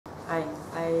I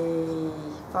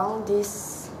found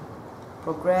this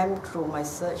program through my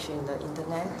search in the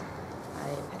internet.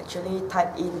 I actually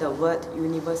typed in the word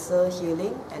universal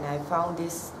healing and I found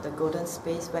the Golden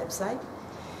Space website.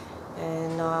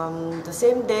 And the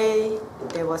same day,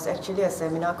 there was actually a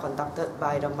seminar conducted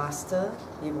by the master.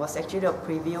 It was actually a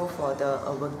preview for the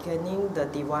Awakening the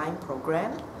Divine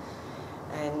program.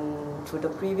 And through the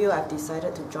preview, I've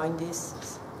decided to join this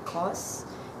course.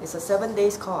 It's a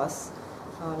 7-day course.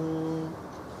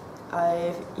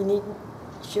 I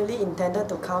initially intended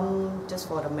to come just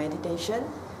for the meditation,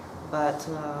 but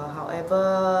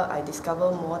however, I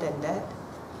discovered more than that.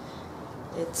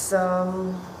 It's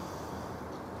an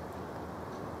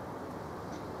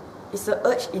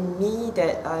urge in me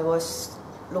that I was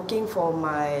looking for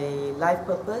my life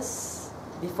purpose.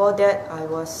 Before that, I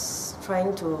was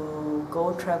trying to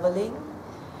go traveling,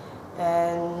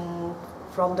 and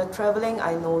from the traveling,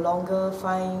 I no longer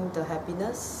find the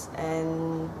happiness,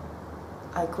 and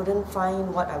I couldn't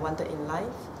find what I wanted in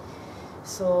life.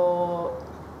 So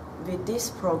with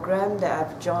this program that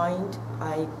I've joined,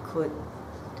 I could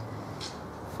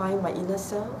find my inner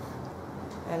self,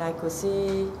 and I could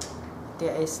see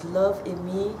there is love in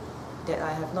me that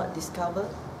I have not discovered.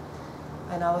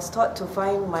 And I was taught to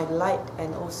find my light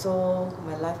and also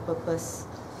my life purpose.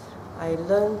 I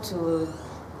learned to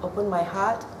open my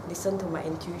heart, listen to my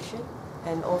intuition,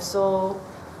 and also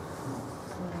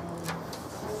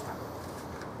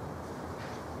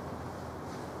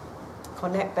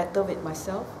connect better with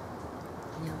myself.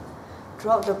 Yeah.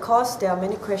 Throughout the course, there are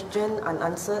many questions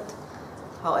unanswered.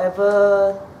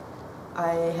 However,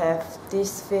 I have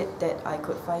this faith that I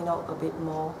could find out a bit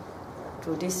more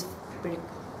through this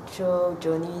spiritual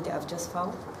journey that I've just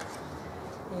found.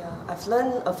 Yeah, I've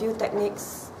learned a few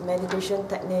techniques: meditation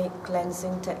technique,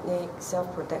 cleansing technique,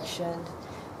 self-protection,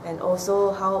 and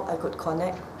also how I could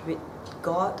connect with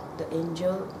God, the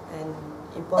angel, and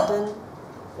important,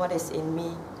 what is in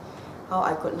me, how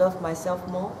I could love myself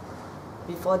more.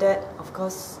 Before that, of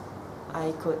course,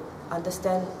 I could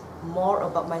understand more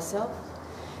about myself.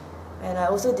 And I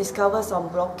also discovered some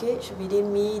blockage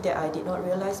within me that I did not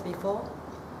realize before.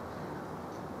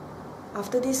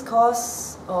 After this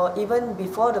course, or even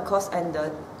before the course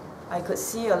ended, I could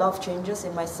see a lot of changes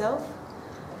in myself.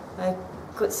 I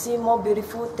could see more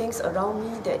beautiful things around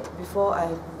me that before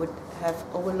I would have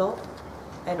overlooked.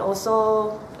 And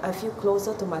also, I feel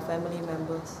closer to my family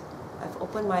members. I've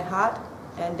opened my heart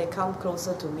and they come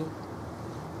closer to me.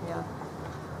 Yeah.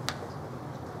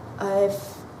 I've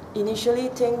initially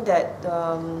think that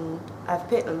I've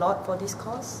paid a lot for this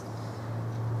course.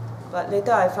 But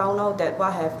later I found out that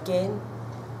what I have gained,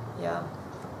 yeah,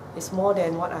 is more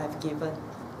than what I have given.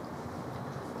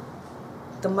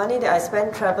 The money that I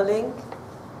spent traveling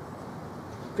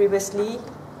previously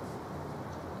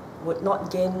would not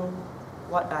gain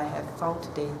what I have found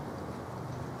today.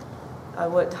 I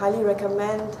would highly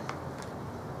recommend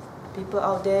people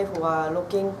out there who are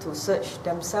looking to search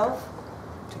themselves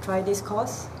to try this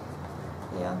course.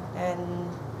 Yeah, and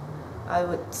I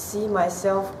would see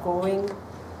myself growing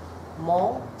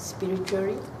more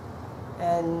spiritually,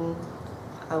 and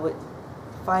I would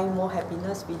find more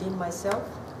happiness within myself.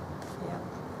 Yeah,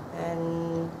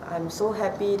 and I'm so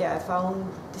happy that I found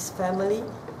this family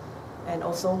and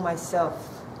also myself.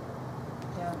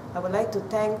 Yeah, I would like to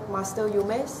thank Master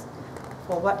Yumes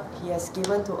for what he has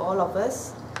given to all of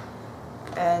us,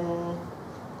 and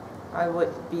I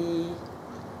would be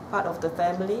part of the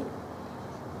family,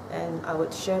 and I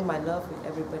would share my love with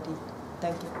everybody.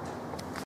 Thank you.